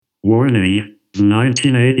Warning, the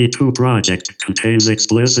 1982 project contains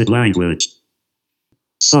explicit language.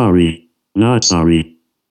 Sorry, not sorry.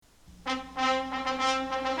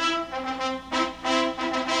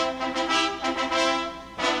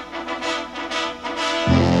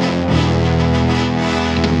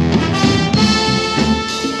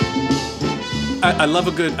 I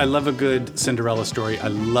love a good Cinderella story. I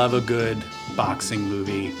love a good boxing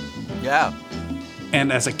movie. Yeah.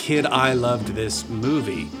 And as a kid, I loved this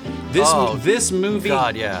movie. This movie.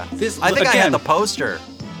 God, yeah. I think I had the poster.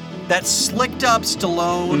 That slicked up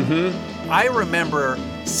Stallone. Mm-hmm. I remember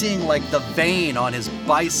seeing like the vein on his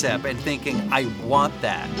bicep and thinking, I want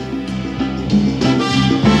that.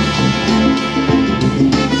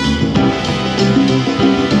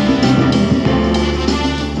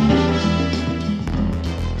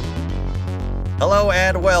 Hello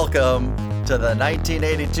and welcome to the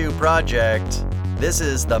 1982 project. This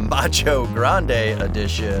is the Macho Grande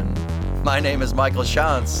edition. My name is Michael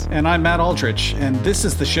Shantz. And I'm Matt Aldrich, and this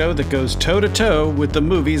is the show that goes toe-to-toe with the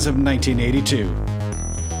movies of 1982.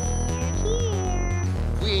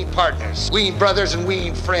 We ain't partners, we ain't brothers, and we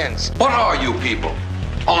ain't friends. What are you people?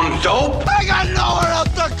 On dope? I got nowhere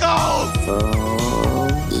else to go!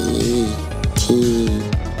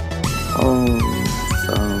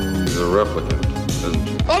 He's a replicant, isn't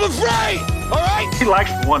he? I'm afraid! All right? He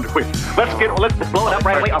likes Wonder Woman. Let's blow it up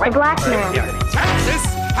right away. All right. Black man. Texas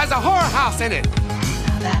has a whorehouse in it.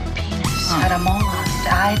 Now that penis had a mold.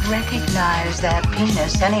 I'd recognize that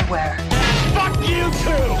penis anywhere. Fuck you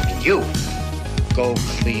too! And you, go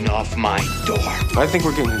clean off my door. I think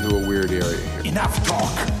we're getting into a weird area here. Enough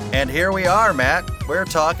talk. And here we are, Matt. We're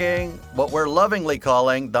talking what we're lovingly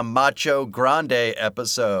calling the Macho Grande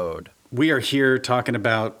episode. We are here talking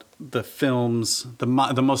about the films, the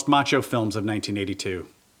most macho films of 1982.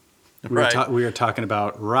 We are talking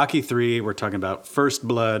about Rocky III, we're talking about First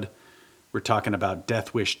Blood, we're talking about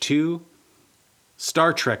Death Wish 2,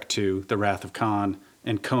 Star Trek II, The Wrath of Khan,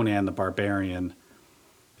 and Conan the Barbarian.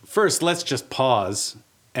 First, let's just pause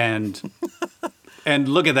and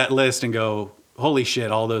look at that list and go, holy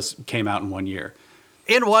shit, all those came out in 1 year.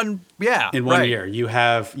 In one year, you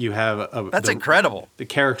have that's incredible. The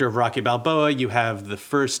character of Rocky Balboa. You have the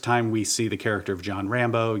first time we see the character of John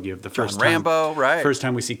Rambo. You have the first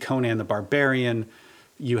time we see Conan the Barbarian.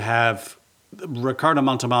 You have Ricardo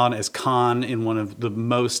Montalban as Khan in one of the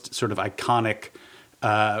most sort of iconic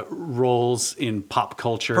roles in pop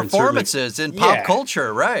culture. Performances in pop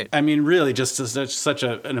culture, right? I mean, really, just such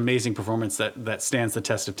an amazing performance that stands the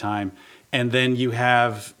test of time. And then you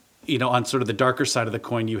have, on sort of the darker side of the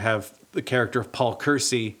coin, you have the character of Paul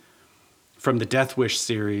Kersey from the Death Wish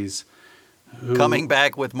series. Coming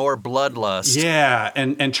back with more bloodlust. Yeah,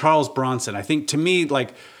 and Charles Bronson. I think, to me,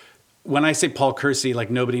 like, when I say Paul Kersey,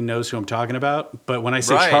 like, nobody knows who I'm talking about. But when I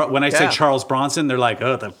say say Charles Bronson, they're like,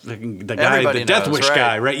 oh, the guy, everybody the Death knows, Wish right?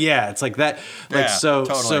 guy, right? Yeah, it's like that. Like, yeah,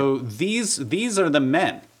 totally. So these are the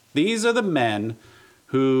men. These are the men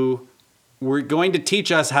who were going to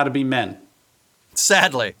teach us how to be men.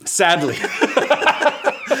 Sadly. These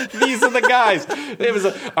are the guys. It was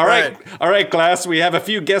all right, class. We have a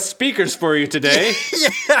few guest speakers for you today.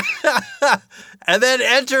 Yeah. And then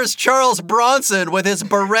enters Charles Bronson with his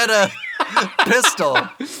Beretta pistol.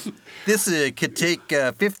 This could take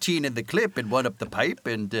 15 in the clip and one up the pipe,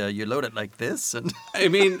 and you load it like this. And I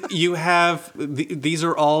mean, you have these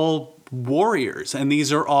are all warriors, and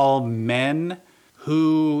these are all men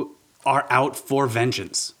who are out for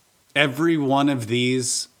vengeance. Every one of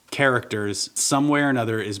these characters, somewhere or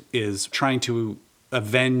another, is trying to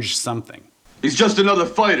avenge something. He's just another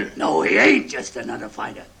fighter. No, he ain't just another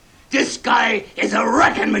fighter. This guy is a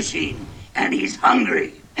wrecking machine, and he's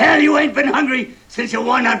hungry. Hell, you ain't been hungry since you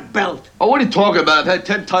won that belt. Oh, what are you talking about? I've had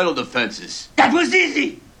 10 title defenses. That was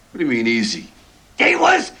easy. What do you mean easy? They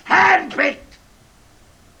was handpicked.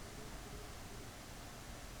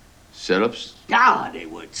 Setups? Yeah, they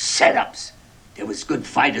were setups. They was good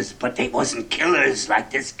fighters, but they wasn't killers like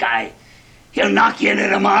this guy. He'll knock you into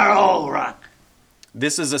tomorrow, Rock.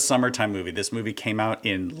 This is a summertime movie. This movie came out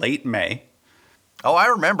in late May. Oh, I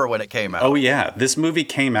remember when it came out. Oh yeah, this movie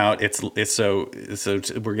came out. It's so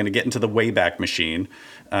we're gonna get into the Wayback Machine.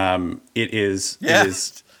 It is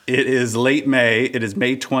late May. It is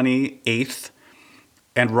May 28th,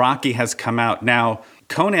 and Rocky has come out. Now,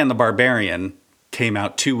 Conan the Barbarian came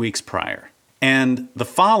out 2 weeks prior, and the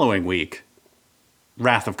following week,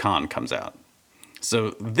 Wrath of Khan comes out.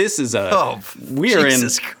 So this is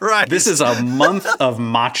this is a month of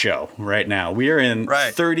macho right now. We are in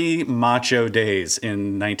 30 macho days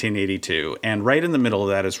in 1982, and right in the middle of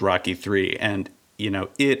that is Rocky III, and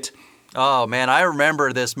it. Oh man, I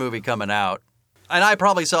remember this movie coming out. And I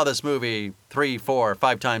probably saw this movie 3, 4,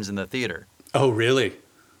 5 times in the theater. Oh, really?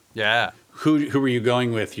 Yeah. Who were you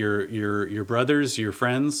going with? Your brothers, your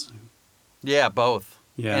friends? Yeah, both.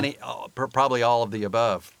 Yeah. Probably all of the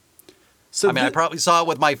above. So I probably saw it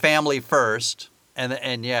with my family first, and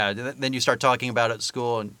then you start talking about it at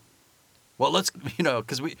school, and well, let's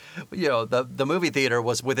because the movie theater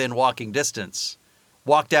was within walking distance.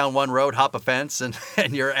 Walk down one road, hop a fence, and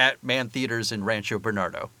you're at Man Theaters in Rancho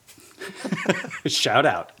Bernardo. Shout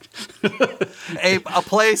out. a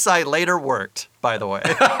place I later worked, by the way.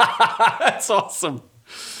 That's awesome.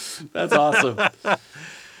 That's awesome.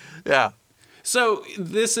 Yeah. So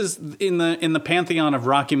this is in the pantheon of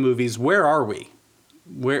Rocky movies. Where are we?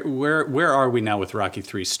 Where are we now with Rocky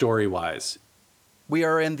 3 story wise? We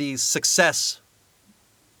are in the success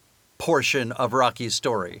portion of Rocky's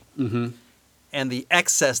story, and the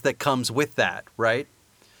excess that comes with that. Right.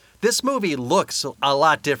 This movie looks a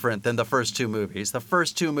lot different than the first 2 movies. The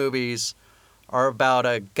first 2 movies are about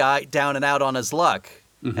a guy down and out on his luck,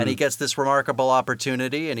 and he gets this remarkable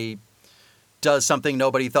opportunity, and he does something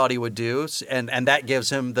nobody thought he would do, and that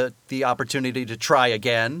gives him the opportunity to try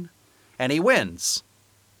again, and he wins.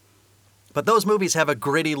 But those movies have a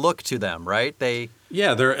gritty look to them, right?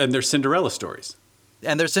 They're Cinderella stories.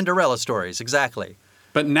 And they're Cinderella stories, exactly.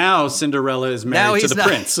 But now Cinderella is married to the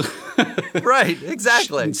prince. Right,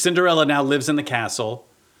 exactly. Cinderella now lives in the castle,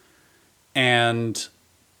 and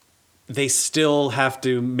they still have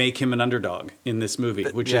to make him an underdog in this movie,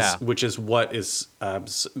 which is what is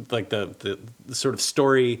like the sort of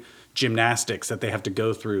story gymnastics that they have to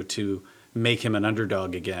go through to make him an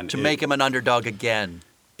underdog again.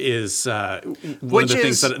 Is one of the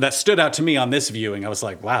things that stood out to me on this viewing. I was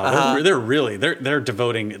like, wow, they're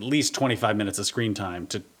devoting at least 25 minutes of screen time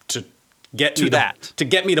to get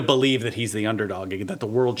me to believe that he's the underdog, that the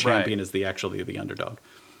world champion is actually the underdog.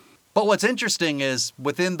 But what's interesting is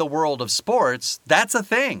within the world of sports, that's a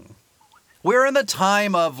thing. We're in the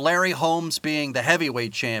time of Larry Holmes being the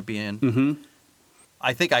heavyweight champion.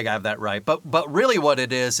 I think I got that right. But really what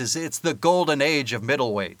it is it's the golden age of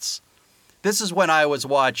middleweights. This is when I was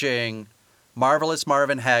watching Marvelous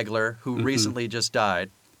Marvin Hagler, who recently just died,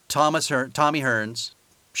 Tommy Hearns,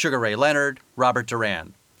 Sugar Ray Leonard, Robert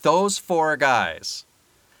Duran. Those 4 guys.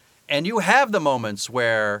 And you have the moments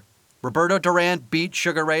where Roberto Duran beat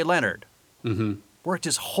Sugar Ray Leonard. Worked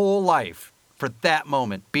his whole life for that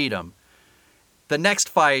moment, beat him. The next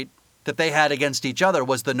fight that they had against each other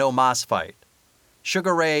was the No Mas fight.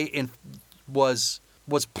 Sugar Ray was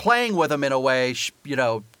playing with him in a way,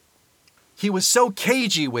 he was so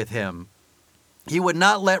cagey with him. He would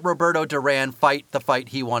not let Roberto Duran fight the fight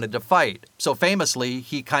he wanted to fight. So famously,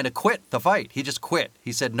 he kind of quit the fight. He just quit.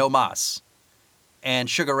 He said, no mas. And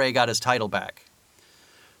Sugar Ray got his title back.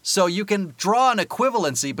 So you can draw an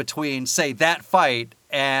equivalency between, say, that fight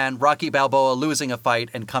and Rocky Balboa losing a fight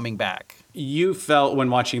and coming back. You felt when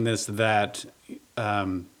watching this that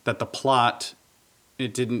the plot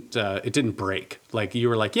it didn't break. Like you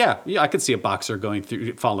were like, yeah, I could see a boxer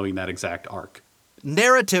following that exact arc.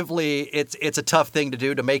 Narratively, it's a tough thing to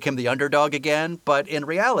do to make him the underdog again, but in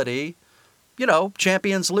reality,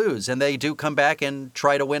 champions lose and they do come back and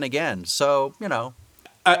try to win again. So,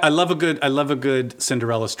 I love a good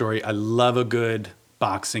Cinderella story. I love a good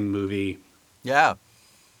boxing movie. Yeah.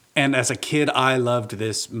 And as a kid, I loved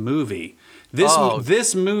this movie.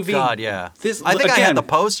 This movie. God, yeah. I had the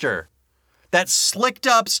poster. That slicked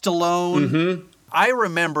up Stallone. I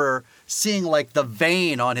remember seeing like the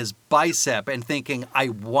vein on his bicep and thinking, I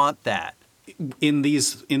want that. In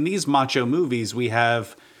these macho movies, we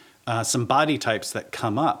have some body types that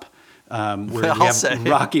come up. Where we have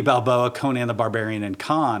Rocky Balboa, Conan the Barbarian, and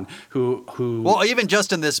Khan, who well, even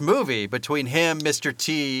just in this movie, between him, Mr.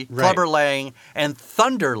 T, Clubber Lang, and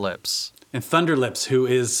Thunderlips. And Thunderlips, who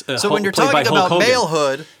is so when you're talking about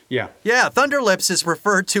malehood, yeah, Thunderlips is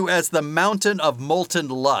referred to as the mountain of molten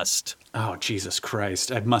lust. Oh, Jesus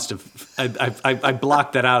Christ! I must have I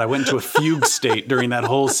blocked that out. I went into a fugue state during that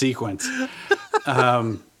whole sequence.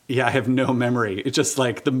 Yeah, I have no memory. It's just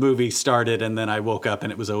like the movie started and then I woke up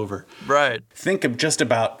and it was over. Right. Let's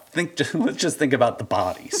just think about the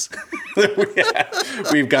bodies.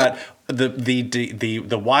 We've got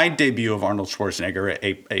the wide debut of Arnold Schwarzenegger,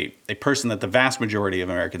 a person that the vast majority of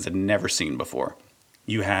Americans had never seen before.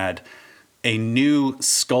 You had a new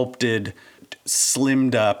sculpted,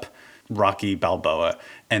 slimmed up Rocky Balboa,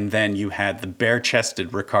 and then you had the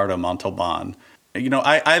bare-chested Ricardo Montalban. You know,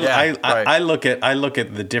 I look at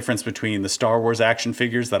the difference between the Star Wars action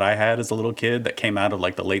figures that I had as a little kid that came out of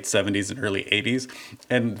like the late 70s and early 80s,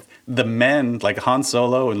 and the men like Han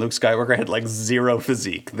Solo and Luke Skywalker had like zero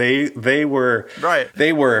physique. They were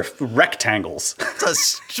rectangles. It's a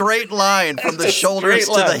straight line from the shoulders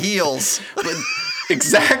to the heels.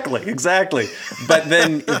 Exactly. But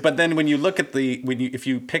then when you look at if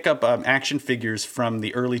you pick up action figures from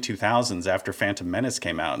the early 2000s after Phantom Menace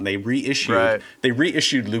came out, and they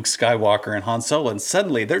reissued Luke Skywalker and Han Solo, and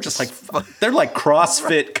suddenly they're just like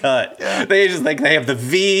CrossFit cut. Yeah. They have the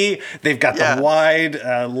V, they've got the wide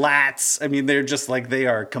lats. I mean, they're just like, they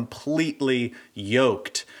are completely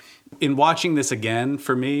yoked. In watching this again,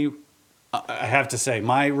 for me, I have to say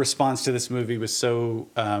my response to this movie was so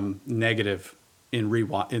negative in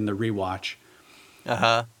the rewatch,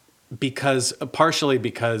 partially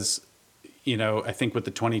because, you know, I think with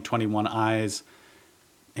the 2021 eyes,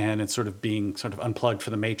 and it's sort of being sort of unplugged for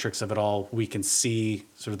the matrix of it all, we can see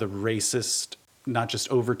sort of the racist, not just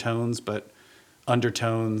overtones but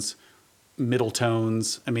undertones, middle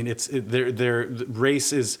tones. I mean,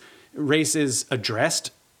 race is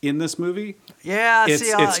addressed in this movie. Yeah,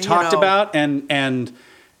 it's talked about, and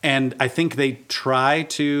I think they try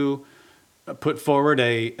to put forward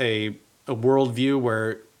a worldview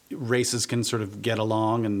where races can sort of get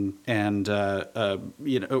along, and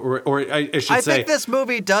you know, or I should say, I think this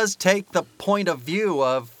movie does take the point of view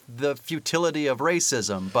of the futility of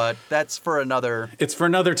racism, but that's for another. It's for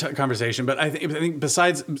another conversation. But I think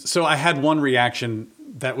besides, so I had one reaction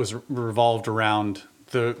that was revolved around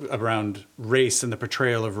race and the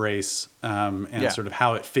portrayal of race, and sort of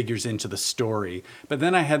how it figures into the story. But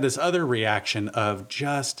then I had this other reaction of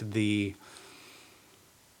just the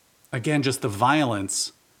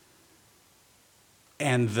violence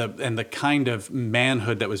and the kind of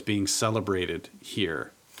manhood that was being celebrated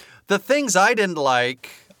here. The things I didn't like,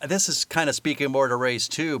 this is kind of speaking more to race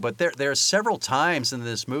too, but there are several times in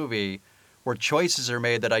this movie where choices are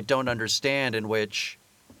made that I don't understand, in which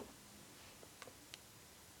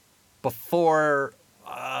before,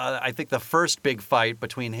 I think the first big fight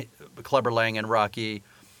between Clubber Lang and Rocky,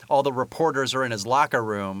 all the reporters are in his locker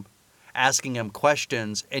room asking him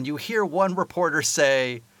questions, and you hear one reporter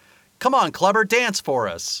say, "Come on, Clubber, dance for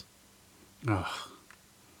us." Ugh.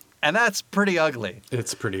 And that's pretty ugly.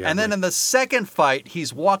 It's pretty ugly. And then in the second fight,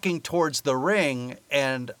 he's walking towards the ring,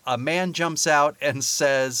 and a man jumps out and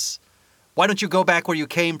says, "Why don't you go back where you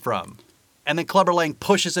came from?" And then Clubber Lang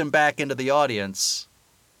pushes him back into the audience.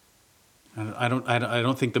 I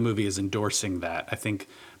don't think the movie is endorsing that. I think,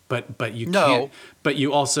 but you can't. But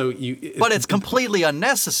you also But it's completely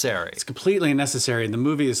unnecessary. It's completely unnecessary, and the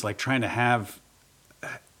movie is like trying to have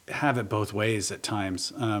it both ways at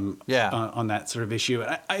times. On that sort of issue.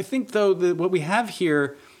 I think though what we have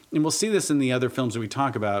here, and we'll see this in the other films that we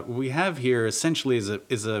talk about, what we have here essentially is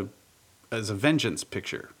a vengeance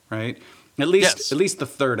picture, right? At least the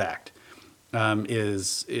third act.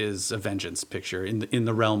 Is a vengeance picture in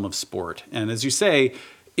the realm of sport. And as you say,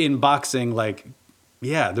 in boxing,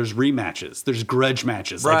 there's rematches, there's grudge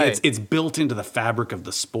matches. Right. Like it's built into the fabric of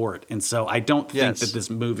the sport. And so I don't think that this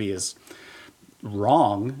movie is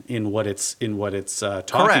wrong in what it's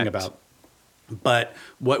talking about. But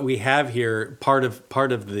what we have here, part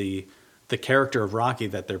of the character of Rocky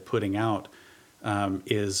that they're putting out,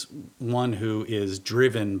 is one who is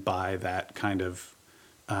driven by that kind of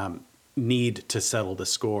need to settle the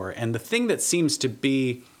score. And the thing that seems to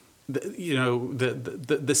be,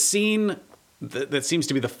 the scene that seems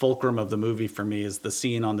to be the fulcrum of the movie for me is the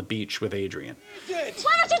scene on the beach with Adrian. Why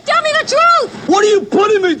don't you tell me the truth? What are you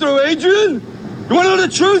putting me through, Adrian? You want to know the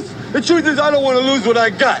truth? The truth is I don't want to lose what I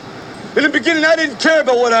got. In the beginning, I didn't care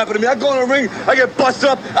about what happened to me. I go in the ring, I get busted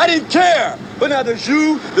up. I didn't care. But now there's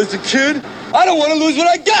you, there's the kid. I don't want to lose what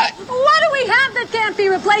I got. What do we have that can't be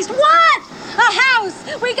replaced? What? A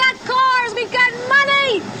house. We got cars. We got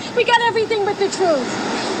money. We got everything but the truth.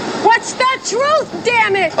 What's the truth,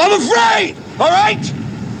 damn it? I'm afraid, all right?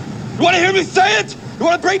 You want to hear me say it? You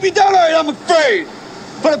want to break me down? All right, I'm afraid.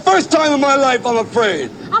 For the first time in my life, I'm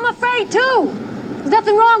afraid. I'm afraid, too. There's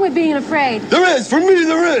nothing wrong with being afraid. There is. For me,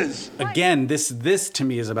 there is. Again, this to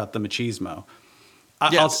me is about the machismo.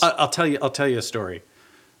 I'll tell you a story.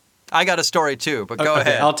 I got a story too, but go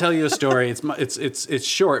ahead. I'll tell you a story. It's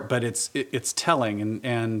short, but it's telling.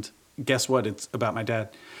 And guess what? It's about my dad.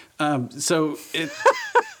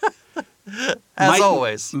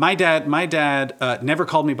 Always. My dad never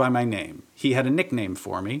called me by my name. He had a nickname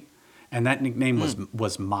for me, and that nickname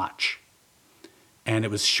was Mach. And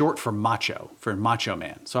it was short for macho, for macho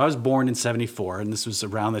man. So I was born in 1974, and this was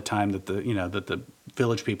around the time that the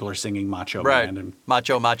Village People are singing Macho Right. Man. And,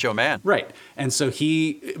 Macho Man. right. And so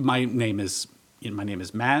my name is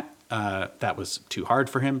Matt. That was too hard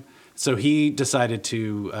for him. So he decided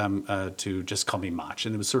to just call me Mach,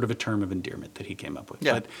 and it was sort of a term of endearment that he came up with.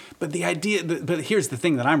 Yeah. But the idea, but here's the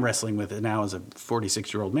thing that I'm wrestling with now as a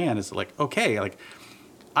 46-year-old man is like, okay, like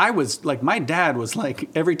I was like, my dad was like,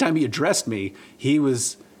 every time he addressed me, he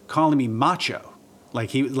was calling me macho.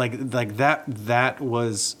 Like he like that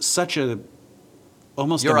was such a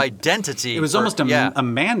almost your identity. It was almost a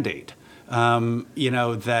mandate.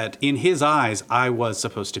 That in his eyes, I was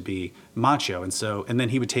supposed to be macho. And then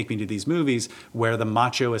he would take me to these movies where the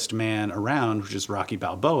machoest man around, which is Rocky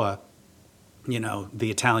Balboa,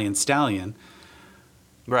 the Italian stallion.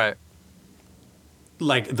 Right.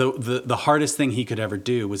 Like the hardest thing he could ever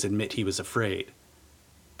do was admit he was afraid.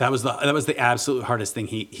 That was the absolute hardest thing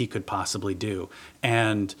he could possibly do.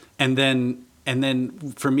 And then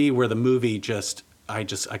for me, where the movie I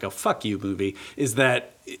go, fuck you, movie, is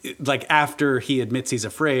that like after he admits he's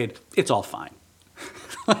afraid, it's all fine.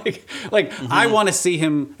 I want to see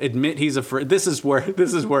him admit he's afraid. This is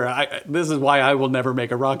why I will never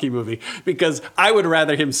make a Rocky movie, because I would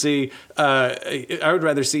rather see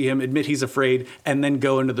him admit he's afraid and then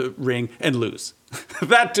go into the ring and lose.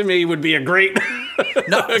 That to me would be a great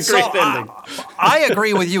ending. I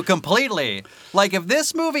agree with you completely. Like if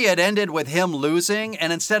this movie had ended with him losing,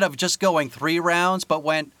 and instead of just going 3 rounds, but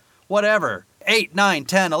went whatever, 8, 9,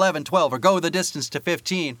 10, 11, 12, or go the distance to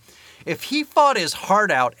 15, if he fought his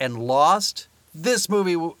heart out and lost, this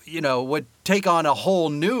movie, would take on a whole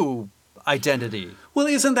new identity. Well,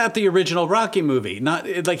 isn't that the original Rocky movie? Not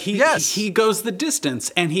like he goes the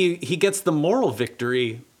distance and he gets the moral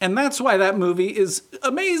victory, and that's why that movie is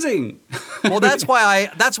amazing. Well, that's why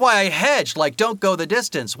I hedged, like, don't go the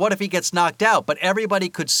distance. What if he gets knocked out? But everybody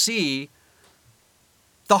could see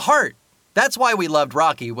the heart. That's why we loved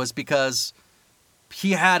Rocky, was because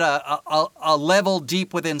he had a level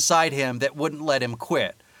deep within inside him that wouldn't let him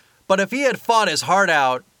quit. But if he had fought his heart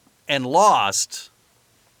out and lost,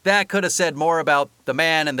 that could have said more about the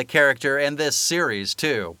man and the character and this series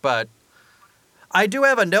too. But I do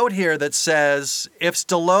have a note here that says if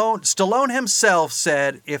Stallone himself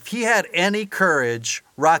said if he had any courage,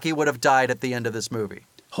 Rocky would have died at the end of this movie.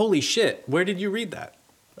 Holy shit. Where did you read that?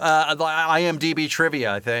 IMDb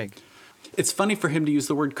trivia, I think. It's funny for him to use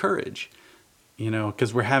the word courage.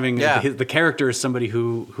 Because we're having the character is somebody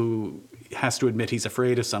who has to admit he's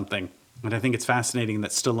afraid of something. And I think it's fascinating that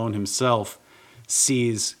Stallone himself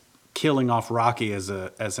sees killing off Rocky as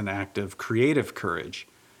an act of creative courage.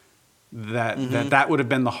 That would have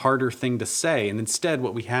been the harder thing to say. And instead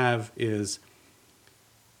what we have is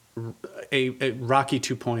a Rocky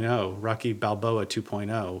 2.0, Rocky Balboa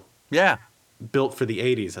 2.0. Yeah. Built for the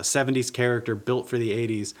 80s, a 70s character built for the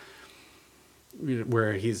 80s.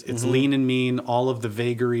 Where it's lean and mean, all of the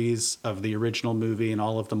vagaries of the original movie and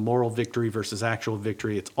all of the moral victory versus actual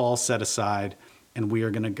victory, it's all set aside, and we are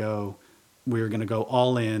going to go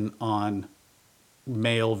all in on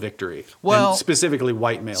male victory. Well, and specifically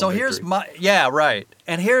white male victory. Here's my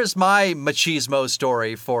And here's my machismo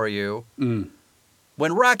story for you.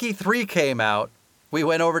 When Rocky 3 came out, we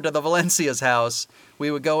went over to the Valencia's house.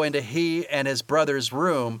 We would go into he and his brother's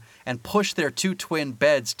room and push their 2 twin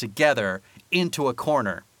beds together into a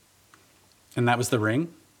corner. And that was the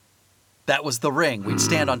ring? That was the ring. We'd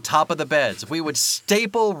stand on top of the beds. We would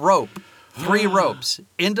staple 3 ropes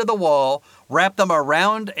into the wall, wrap them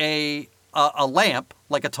around a lamp,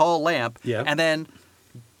 like a tall lamp, and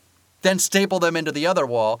then staple them into the other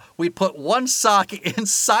wall. We'd put one sock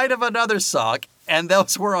inside of another sock, and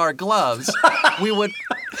those were our gloves. we would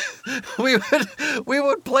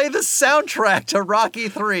play the soundtrack to Rocky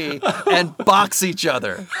 3 and box each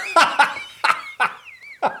other.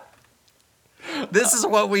 This is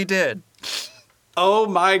what we did. Oh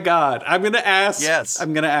my God. I'm going to ask. Yes.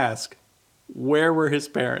 I'm going to ask. Where were his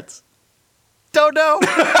parents? Don't know.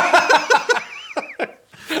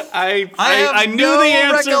 I knew the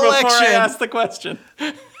answer before I asked the question.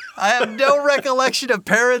 I have no recollection of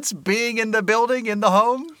parents being in the building, in the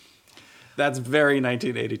home. That's very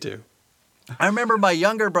 1982. I remember my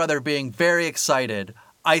younger brother being very excited,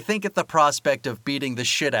 I think at the prospect of beating the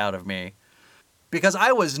shit out of me, because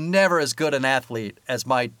I was never as good an athlete as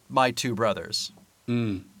my 2 brothers.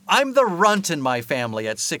 I'm the runt in my family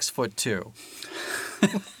at 6'2".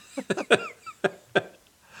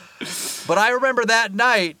 But I remember that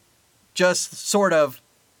night just sort of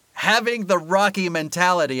having the Rocky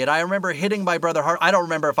mentality, and I remember hitting my brother hard. I don't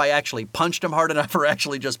remember if I actually punched him hard enough or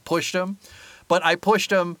actually just pushed him, but I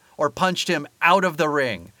pushed him or punched him out of the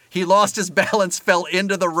ring. He lost his balance, fell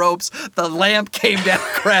into the ropes. The lamp came down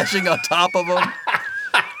crashing on top of him.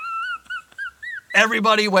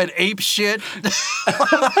 Everybody went ape shit. And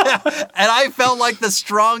I felt like the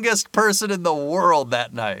strongest person in the world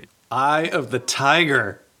that night. Eye of the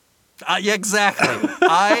tiger. Yeah, exactly.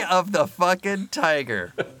 Eye of the fucking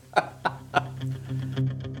tiger.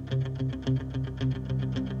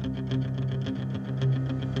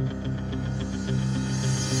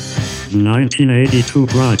 1982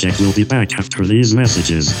 project will be back after these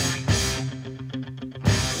messages.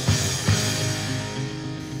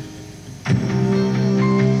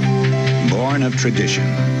 Born of tradition,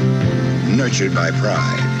 nurtured by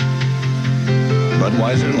pride.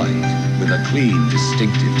 Budweiser Light, with a clean,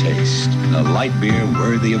 distinctive taste. A light beer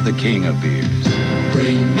worthy of the king of beers.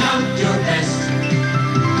 Bring out your best.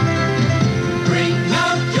 Bring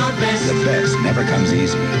out your best. The best never comes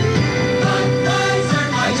easy.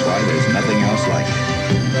 That's why there's nothing else like it.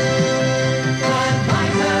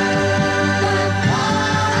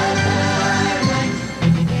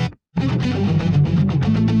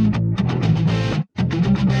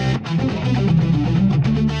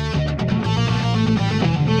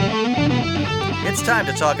 It's time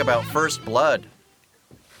to talk about First Blood.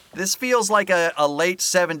 This feels like a late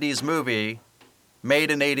 70s movie made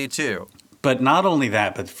in 82. But not only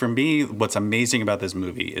that, but for me, what's amazing about this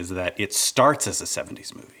movie is that it starts as a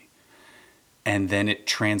 70s movie. And then it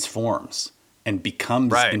transforms and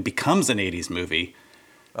becomes an 80s movie.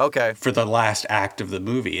 Okay. For the last act of the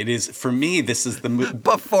movie. It is, for me, this is the movie.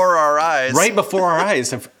 Before our eyes. Right before our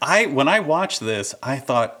eyes. When I watched this, I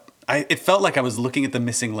thought, it felt like I was looking at the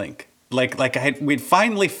missing link. We'd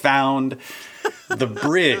finally found the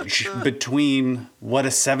bridge between what a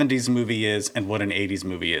 70s movie is and what an 80s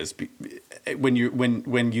movie is. When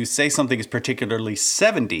you say something is particularly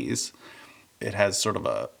 70s, it has sort of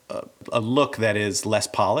a look that is less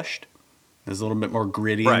polished. It's a little bit more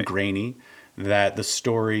gritty and grainy. That the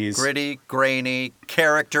stories... Gritty, grainy,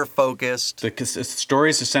 character-focused. The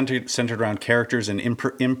stories are centered around characters and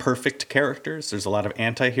imperfect characters. There's a lot of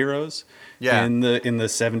anti-heroes in the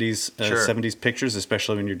 70s 70s pictures,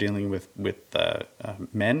 especially when you're dealing with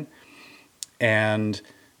men. And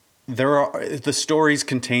the stories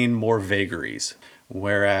contain more vagaries,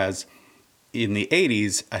 whereas in the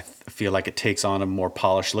 80s, I feel like it takes on a more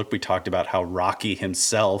polished look. We talked about how Rocky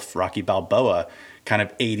himself, Rocky Balboa, kind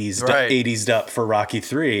of 80s up for Rocky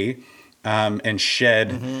 3, and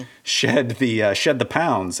shed the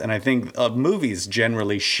pounds. And I think movies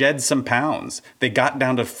generally shed some pounds. They got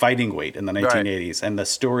down to fighting weight in the 1980s, and the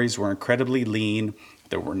stories were incredibly lean.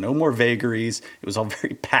 There were no more vagaries. It was all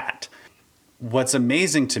very pat. What's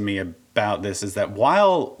amazing to me about this is that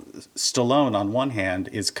while Stallone, on one hand,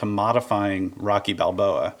 is commodifying Rocky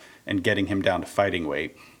Balboa and getting him down to fighting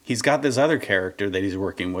weight, he's got this other character that he's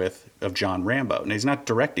working with of John Rambo. And he's not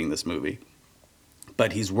directing this movie,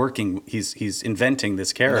 but he's inventing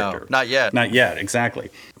this character. No, not yet. Not yet,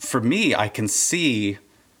 exactly. For me, I can see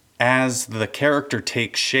as the character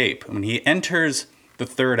takes shape, when he enters the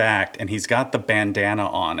third act and he's got the bandana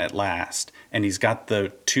on at last, and he's got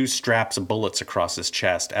the 2 straps of bullets across his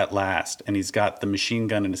chest at last, and he's got the machine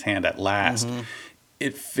gun in his hand at last,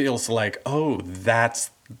 it feels like, oh, that's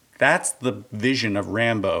the vision of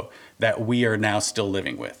Rambo that we are now still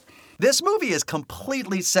living with. This movie is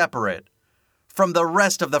completely separate from the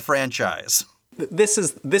rest of the franchise. This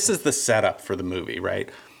is the setup for the movie, right?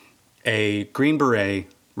 A Green Beret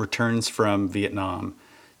returns from Vietnam.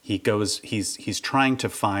 He's trying to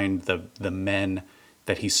find the men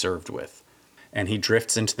that he served with. And he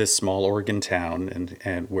drifts into this small Oregon town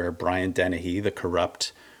and where Brian Dennehy, the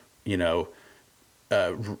corrupt,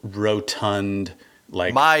 rotund,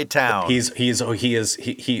 like my town.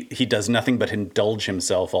 He does nothing but indulge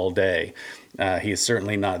himself all day. He is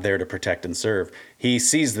certainly not there to protect and serve. He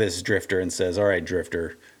sees this drifter and says, "All right,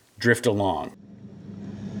 drifter, drift along."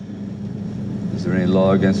 Is there any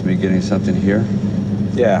law against me getting something here?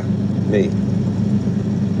 Yeah, me.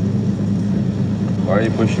 Why are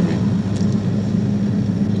you pushing me?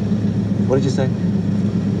 What did you say?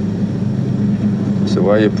 So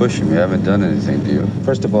why are you pushing me? I haven't done anything to you.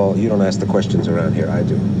 First of all, you don't ask the questions around here. I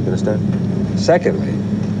do. You understand? Secondly,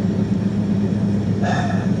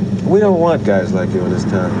 we don't want guys like you in this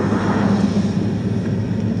town.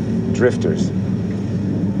 Drifters.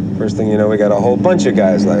 First thing you know, we got a whole bunch of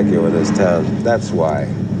guys like you in this town. That's why.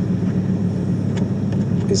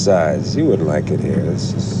 Besides, you wouldn't like it here.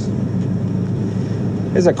 It's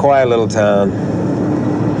a quiet little town.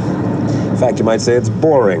 In fact, you might say it's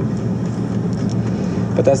boring.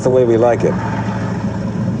 But that's the way we like it.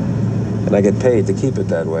 And I get paid to keep it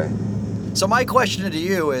that way. So my question to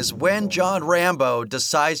you is, when John Rambo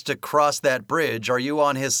decides to cross that bridge, are you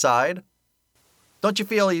on his side? Do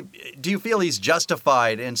you feel he's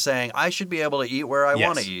justified in saying, I should be able to eat where I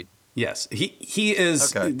want to eat? Yes. He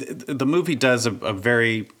is, the movie does it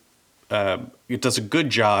does a good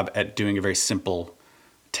job at doing a very simple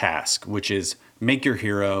task, which is make your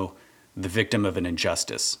hero the victim of an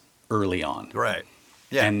injustice early on. Right.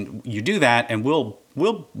 Yeah. And you do that, and we'll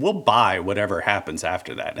buy whatever happens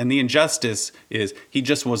after that. And the injustice is he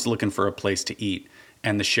just was looking for a place to eat,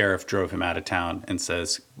 and the sheriff drove him out of town and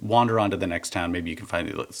says, wander on to the next town. Maybe you can find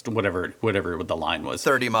whatever the line was.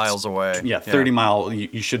 30 miles away. Yeah, 30 mile.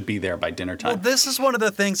 You should be there by dinner time. Well, this is one of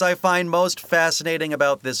the things I find most fascinating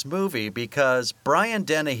about this movie, because Brian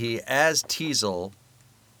Dennehy as Teasel,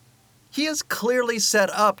 he is clearly set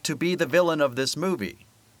up to be the villain of this movie.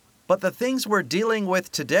 But the things we're dealing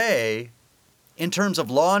with today, in terms of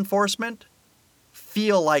law enforcement,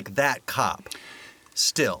 feel like that cop.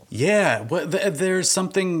 Still. Yeah, well, there is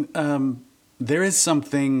something,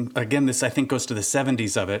 again, this I think goes to the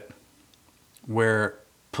 70s of it, where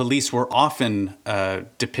police were often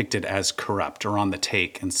depicted as corrupt or on the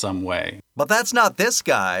take in some way. But that's not this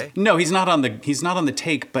guy. No, he's not on the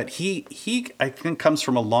take, but he I think comes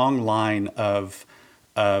from a long line of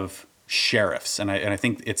sheriffs, and I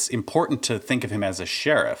think it's important to think of him as a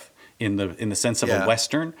sheriff in the sense of a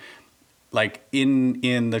Western. Like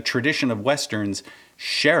in the tradition of Westerns,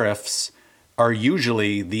 sheriffs are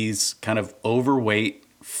usually these kind of overweight,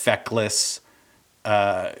 feckless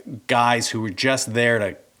guys who are just there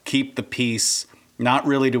to keep the peace, not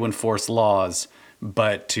really to enforce laws,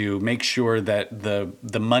 but to make sure that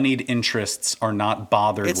the moneyed interests are not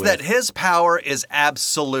bothered with. It's that his power is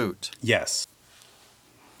absolute. Yes.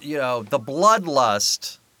 You know, the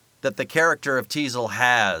bloodlust that the character of Teasel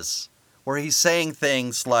has, where he's saying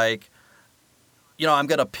things like, you know, I'm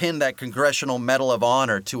going to pin that Congressional Medal of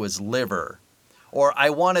Honor to his liver. Or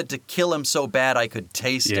I wanted to kill him so bad I could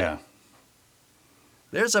taste him.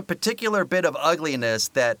 There's a particular bit of ugliness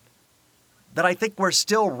that I think we're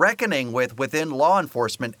still reckoning with within law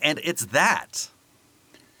enforcement, and it's that.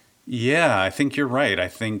 Yeah, I think you're right. I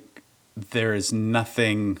think there's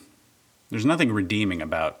nothing redeeming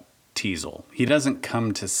about Teasel. He doesn't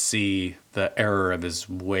come to see the error of his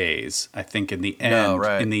ways. I think in the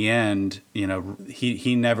end, you know,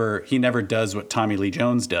 he never does what Tommy Lee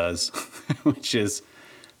Jones does, which is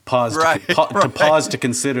pause to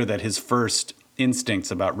consider that his first instincts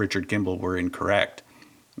about Richard Kimball were incorrect,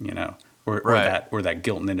 you know, or that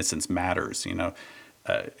guilt and innocence matters, you know.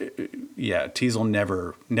 Teasel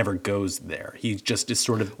never goes there. He just is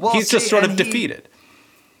sort of defeated.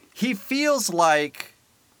 He feels like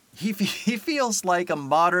a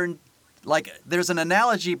modern, like there's an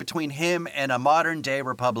analogy between him and a modern day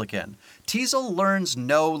Republican. Teasel learns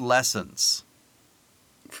no lessons.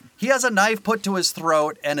 He has a knife put to his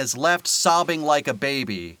throat and is left sobbing like a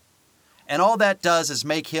baby. And all that does is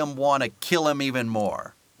make him want to kill him even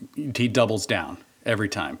more. He doubles down every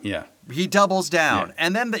time, yeah. He doubles down. Yeah.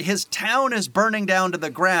 And then his town is burning down to the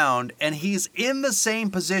ground, and he's in the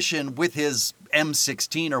same position with his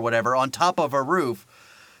M16 or whatever on top of a roof,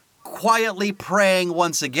 quietly praying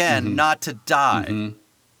once again not to die. Mm-hmm.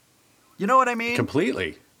 You know what I mean?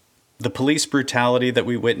 Completely. The police brutality that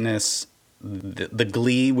we witness, the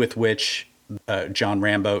glee with which John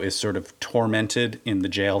Rambo is sort of tormented in the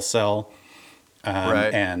jail cell,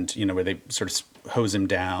 and, you know, where they sort of hose him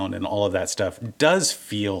down and all of that stuff, does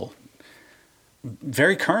feel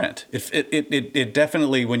very current. It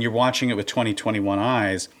definitely, when you're watching it with 2021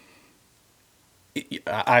 eyes,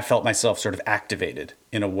 I felt myself sort of activated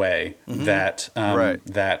in a way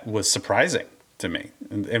that was surprising to me.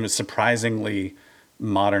 And it was surprisingly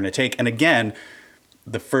modern to take. And again,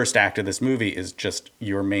 the first act of this movie is just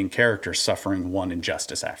your main character suffering one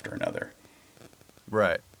injustice after another.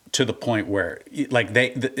 Right. To the point where, like,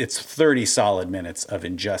 it's 30 solid minutes of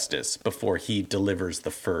injustice before he delivers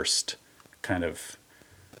the first kind of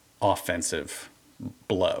offensive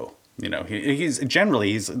blow. You know, he's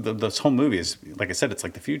this whole movie is, like I said, it's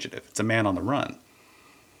like The Fugitive. It's a man on the run.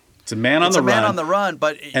 It's a man on the run,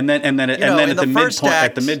 but and then at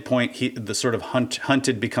the midpoint, the sort of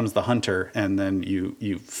hunted becomes the hunter, and then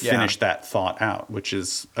you finish that thought out, which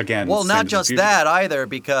is again. Well, not just that either,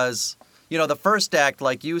 because you know the first act,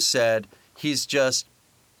 like you said, he's just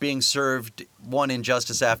being served one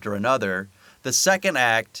injustice after another. The second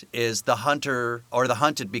act is the hunter or the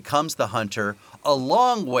hunted becomes the hunter,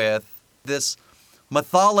 along with this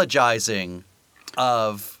mythologizing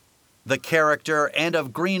of the character and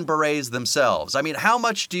of Green Berets themselves. I mean, how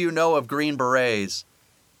much do you know of Green Berets?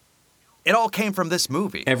 It all came from this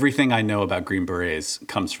movie. Everything I know about Green Berets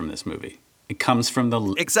comes from this movie. It comes from the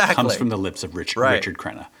lips of Richard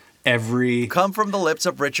Crenna. come from the lips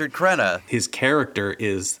of Richard Crenna. His character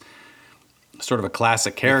is sort of a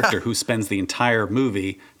classic character who spends the entire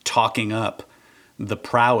movie talking up the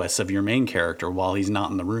prowess of your main character while he's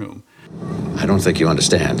not in the room. I don't think you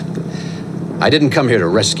understand. I didn't come here to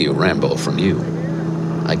rescue Rambo from you.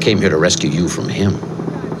 I came here to rescue you from him.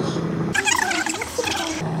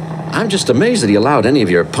 I'm just amazed that he allowed any of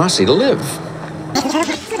your posse to live.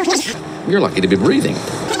 You're lucky to be breathing.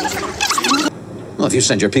 Well, if you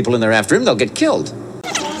send your people in there after him, they'll get killed.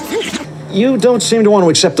 You don't seem to want to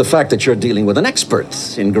accept the fact that you're dealing with an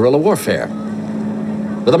expert in guerrilla warfare.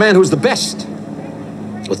 With a man who's the best.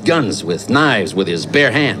 With guns, with knives, with his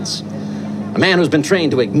bare hands. A man who's been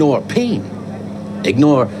trained to ignore pain,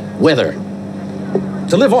 ignore weather,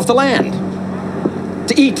 to live off the land,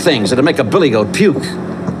 to eat things that'll make a billy goat puke.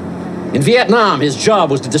 In Vietnam, his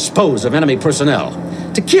job was to dispose of enemy personnel,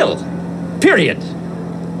 to kill, period.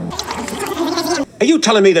 Are you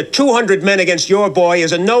telling me that 200 men against your boy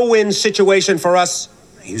is a no-win situation for us?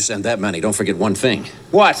 You send that many, don't forget one thing.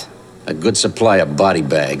 What? A good supply of body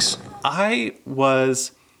bags. I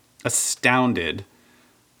was astounded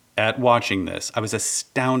at watching this. I was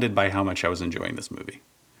astounded by how much I was enjoying this movie.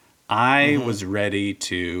 I was ready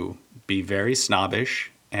to be very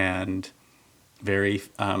snobbish and very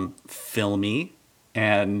filmy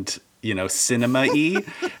and, you know, cinema-y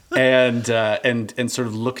and sort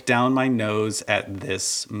of look down my nose at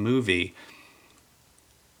this movie.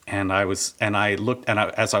 And as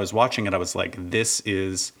I was watching it, I was like, this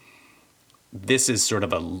is sort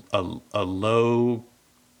of a low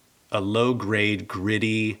grade,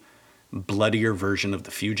 gritty, bloodier version of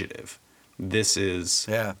The Fugitive. This is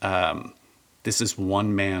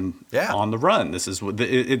one man on the run. This is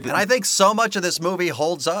and I think so much of this movie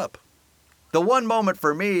holds up. The one moment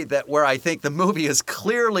for me where I think the movie is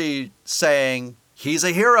clearly saying he's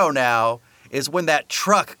a hero now is when that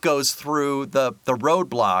truck goes through the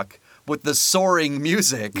roadblock with the soaring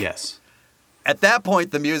music. Yes. At that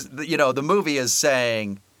point, the movie is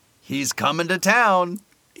saying he's coming to town.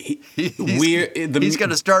 He's going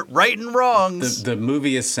to start righting wrongs. The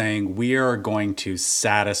movie is saying we are going to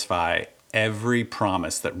satisfy every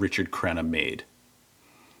promise that Richard Crenna made.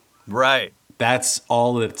 Right. That's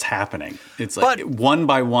all that's happening. It's like one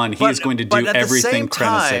by one, he is going to do everything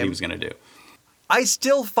Crenna said he was going to do. I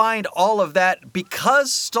still find all of that,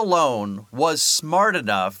 because Stallone was smart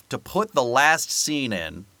enough to put the last scene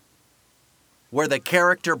in where the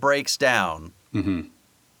character breaks down. Mm-hmm.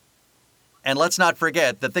 And let's not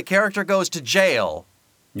forget that the character goes to jail.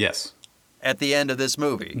 Yes. At the end of this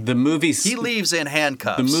movie. He leaves in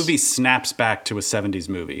handcuffs. The movie snaps back to a 70s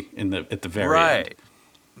movie at the very end.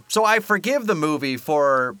 So I forgive the movie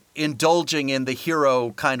for indulging in the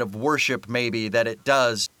hero kind of worship maybe that it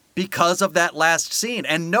does because of that last scene.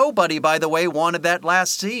 And nobody, by the way, wanted that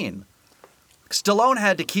last scene. Stallone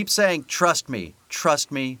had to keep saying, trust me,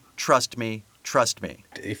 trust me, trust me, trust me.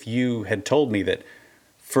 If you had told me that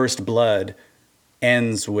First Blood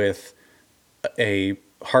ends with a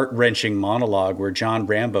heart-wrenching monologue where John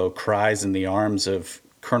Rambo cries in the arms of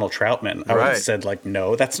Colonel Troutman, I would have said, like,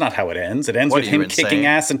 no, that's not how it ends. It ends with him kicking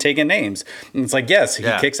ass and taking names. And it's like, yes, he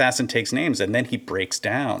kicks ass and takes names, and then he breaks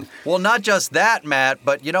down. Well, not just that, Matt,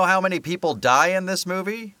 but you know how many people die in this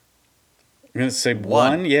movie? I'm going to say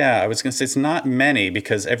one? Yeah, I was going to say it's not many,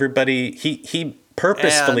 because everybody, he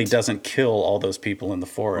purposefully doesn't kill all those people in the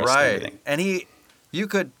forest and everything. And you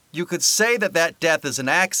could say that death is an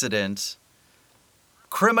accident.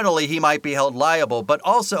 Criminally, he might be held liable, but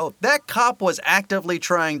also that cop was actively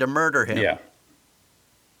trying to murder him. Yeah.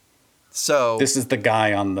 So this is the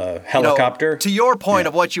guy on the helicopter. To your point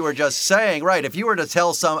of what you were just saying, right? If you were to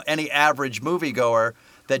tell any average moviegoer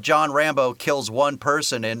that John Rambo kills one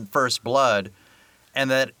person in First Blood,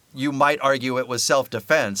 and that you might argue it was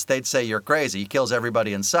self-defense, they'd say you're crazy. He kills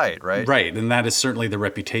everybody in sight, right? Right, and that is certainly the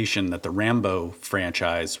reputation that the Rambo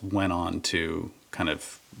franchise went on to kind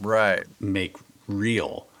of make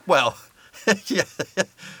real. Well, yeah,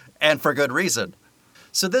 and for good reason.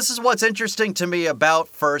 So this is what's interesting to me about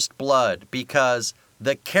First Blood, because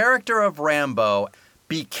the character of Rambo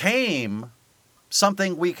became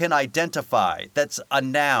something we can identify. That's a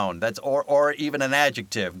noun, or even an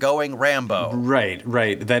adjective, going Rambo. Right.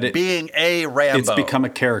 Being a Rambo. It's become a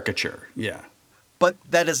caricature, yeah. But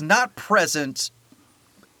that is not present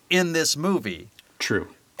in this movie. True.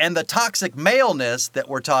 And the toxic maleness that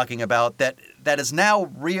we're talking about that has now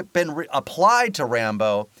been applied to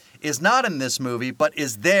Rambo is not in this movie, but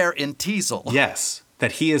is there in Teasel. Yes,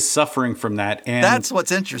 that he is suffering from that, and that's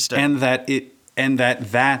what's interesting. And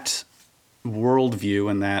that worldview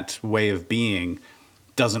and that way of being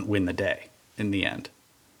doesn't win the day in the end.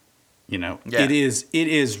 You know, Yeah. it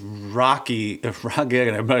is Rocky.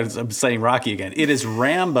 I'm saying Rocky again. It is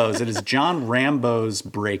Rambo's. It is John Rambo's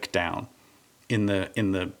breakdown in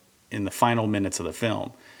the final minutes of the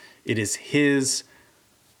film. It is his.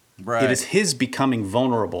 Right. It is his becoming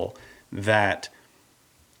vulnerable that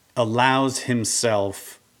allows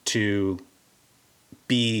himself to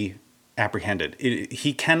be apprehended.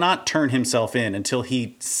 He cannot turn himself in until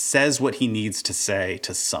he says what he needs to say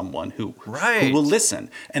to someone who will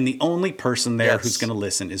listen. And the only person there who's going to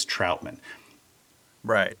listen is Troutman.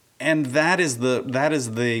 Right. And that is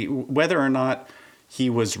the whether or not he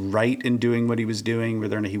was right in doing what he was doing,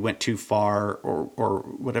 whether or not he went too far or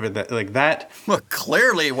whatever that. Well,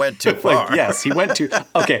 clearly went too far. Yes, he went too.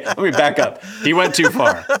 Okay, let me back up. He went too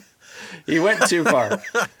far. He went too far.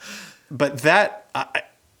 But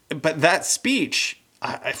that speech,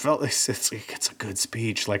 I felt it's a good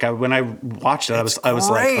speech. Like when I watched it, I was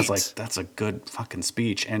like, that's a good fucking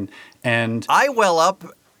speech. And I well up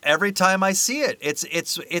every time I see it.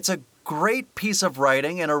 It's a great piece of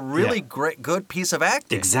writing and a really good piece of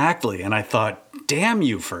acting. Exactly. And I thought, damn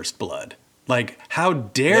you, First Blood. Like, how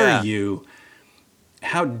dare you?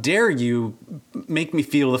 How dare you make me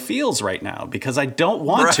feel the feels right now? Because I don't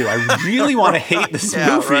want to. I really want to hate this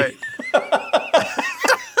movie. Right.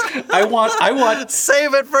 I want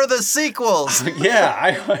save it for the sequels. Yeah,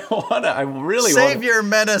 I really want save your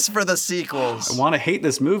menace for the sequels. I want to hate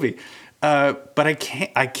this movie, but I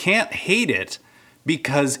can't hate it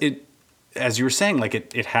because it, as you were saying, like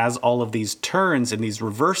it has all of these turns and these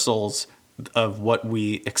reversals of what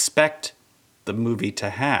we expect the movie to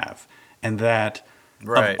have, and that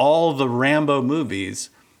of all the Rambo movies,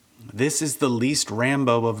 this is the least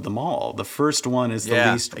Rambo of them all. The first one is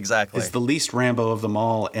the least Rambo of them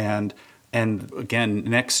all, and again,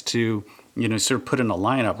 next to, sort of put in a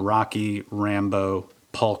lineup: Rocky, Rambo,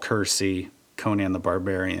 Paul Kersey, Conan the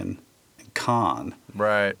Barbarian, and Khan.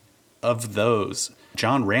 Right. Of those,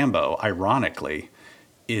 John Rambo, ironically,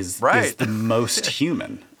 is the most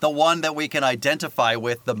human. The one that we can identify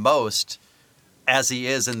with the most, as he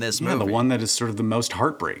is in this movie. The one that is sort of the most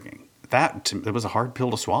heartbreaking. It was a hard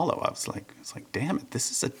pill to swallow. I was like, damn it,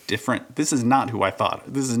 this is not who I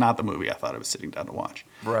thought. This is not the movie I thought I was sitting down to watch.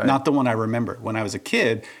 Right. Not the one I remember when I was a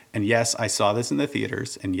kid. And yes, I saw this in the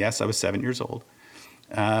theaters. And yes, I was 7 years old.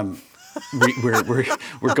 We're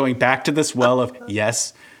going back to this well of,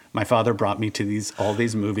 yes, my father brought me to all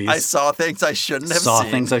these movies. I saw things I shouldn't have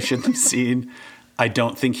seen. I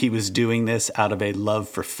don't think he was doing this out of a love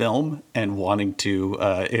for film and wanting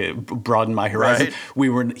to broaden my horizon.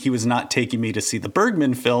 Right. He was not taking me to see the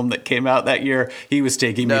Bergman film that came out that year. He was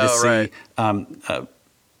taking me to see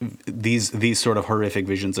these sort of horrific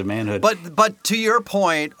visions of manhood. But to your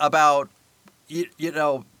point about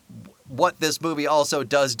what this movie also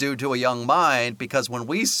does do to a young mind, because when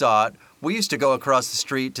we saw it, we used to go across the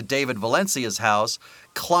street to David Valencia's house,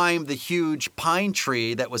 climb the huge pine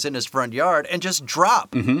tree that was in his front yard, and just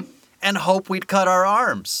drop and hope we'd cut our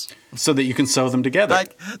arms. So that you can sew them together.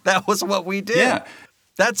 Like, that was what we did. Yeah.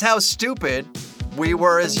 That's how stupid we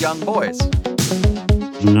were as young boys.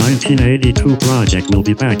 The 1982 project will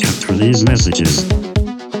be back after these messages.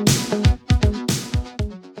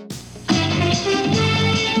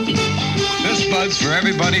 This bud's for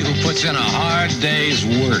everybody who puts in a hard day's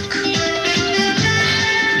work.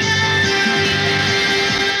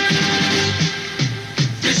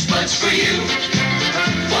 This bud's for you,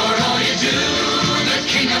 for all you do. The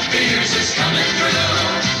king of beers is coming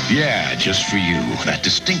through. Yeah, just for you. That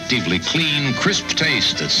distinctively clean, crisp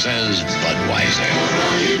taste that says Budweiser. For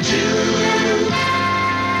all you do.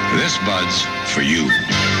 This bud's for you.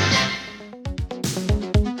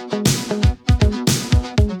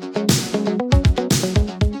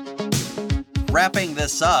 Wrapping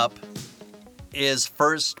this up, is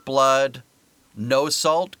First Blood no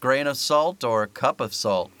salt, grain of salt, or a cup of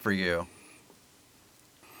salt for you?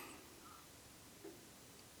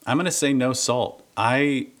 I'm going to say no salt.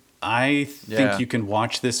 I think you can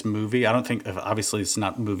watch this movie. I don't think, obviously, it's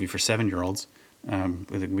not a movie for 7-year-olds. I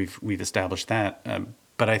think we've established that.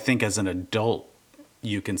 But I think as an adult,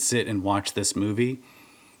 you can sit and watch this movie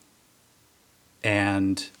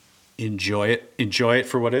and enjoy it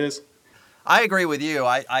for what it is. I agree with you.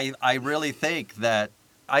 I really think that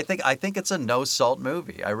I think it's a no salt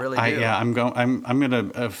movie. I really do. I'm going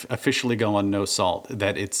to officially go on no salt.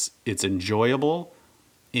 That it's enjoyable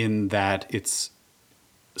in that it's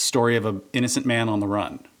a story of an innocent man on the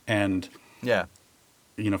run, and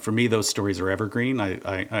for me those stories are evergreen.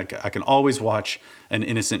 I can always watch an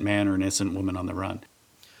innocent man or an innocent woman on the run.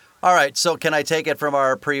 All right. So can I take it from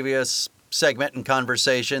our previous segment in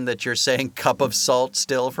conversation that you're saying cup of salt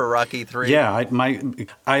still for Rocky 3? Yeah,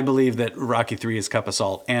 I believe that Rocky 3 is cup of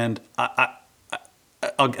salt. And I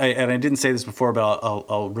didn't say this before, but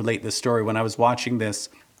I'll relate this story. When I was watching this,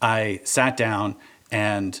 I sat down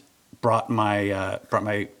and brought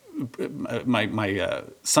my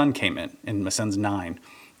son came in, and my son's 9.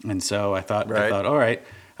 And so I thought, all right,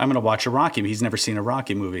 I'm going to watch a Rocky. He's never seen a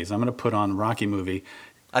Rocky movie, so I'm going to put on a Rocky movie.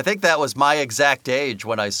 I think that was my exact age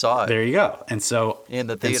when I saw it. There you go. And so in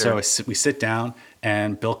the theater, and so we sit down,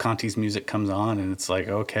 and Bill Conti's music comes on, and it's like,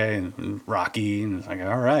 okay, and Rocky, and it's like,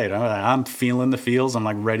 all right, I'm feeling the feels. I'm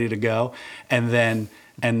like ready to go, and then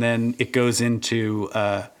it goes into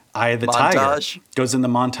Eye of the Tiger. Goes in the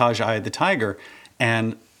montage Eye of the Tiger,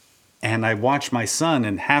 and I watched my son,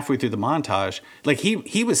 and halfway through the montage, like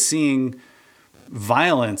he was seeing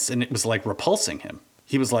violence, and it was like repulsing him.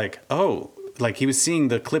 He was like, oh. Like he was seeing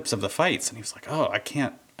the clips of the fights, and he was like, "Oh, I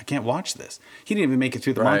can't watch this." He didn't even make it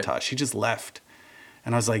through the montage. He just left,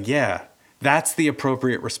 and I was like, "Yeah, that's the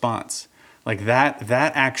appropriate response. Like that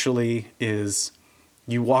actually is.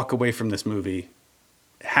 You walk away from this movie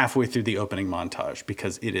halfway through the opening montage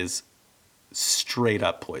because it is straight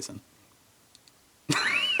up poison."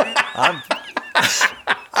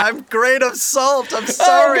 I'm grain of salt. I'm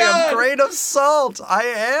sorry, I'm grain of salt. I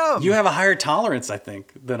am. You have a higher tolerance, I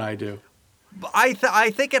think, than I do.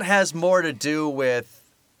 I think it has more to do with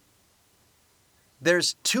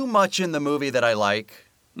there's too much in the movie that I like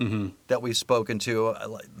that we've spoken to.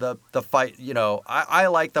 The fight, I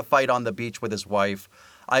like the fight on the beach with his wife.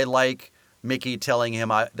 I like Mickey telling him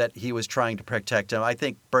that he was trying to protect him. I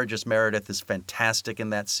think Burgess Meredith is fantastic in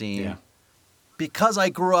that scene. Yeah. Because I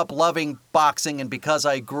grew up loving boxing and because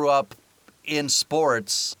I grew up in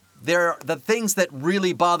sports, the things that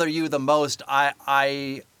really bother you the most,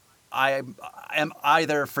 I am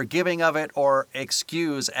either forgiving of it or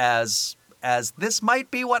excuse as this might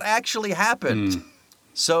be what actually happened.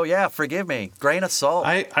 So yeah, forgive me. Grain of salt.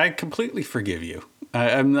 I completely forgive you.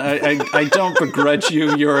 I don't begrudge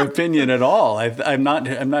you your opinion at all. I'm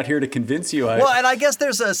not here to convince you. Well, and I guess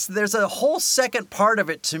there's a whole second part of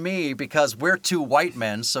it to me because we're two white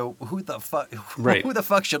men. So who the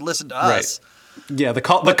fuck should listen to us? Right. Yeah, the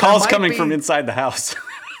call's coming from inside the house.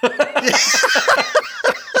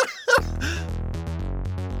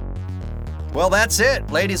 Well, that's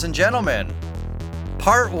it, ladies and gentlemen.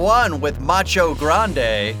 Part 1 with Macho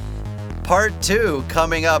Grande. Part 2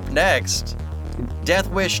 coming up next. Death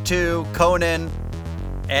Wish 2, Conan,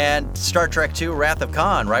 and Star Trek 2, Wrath of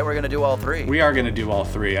Khan, right? We're going to do all 3. We are going to do all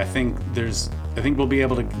 3. I think we'll be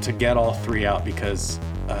able to get all 3 out because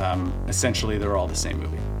essentially they're all the same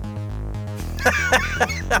movie.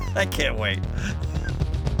 I can't wait.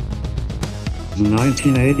 The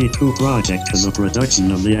 1982 project is a production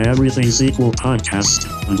of the Everything's Equal podcast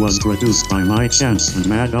and was produced by Mike Shantz and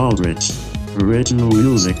Matt Aldrich. Original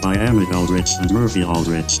music by Emmett Aldrich and Murphy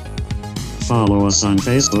Aldrich. Follow us on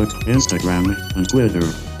Facebook, Instagram, and Twitter.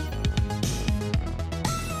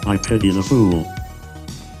 I pity the fool.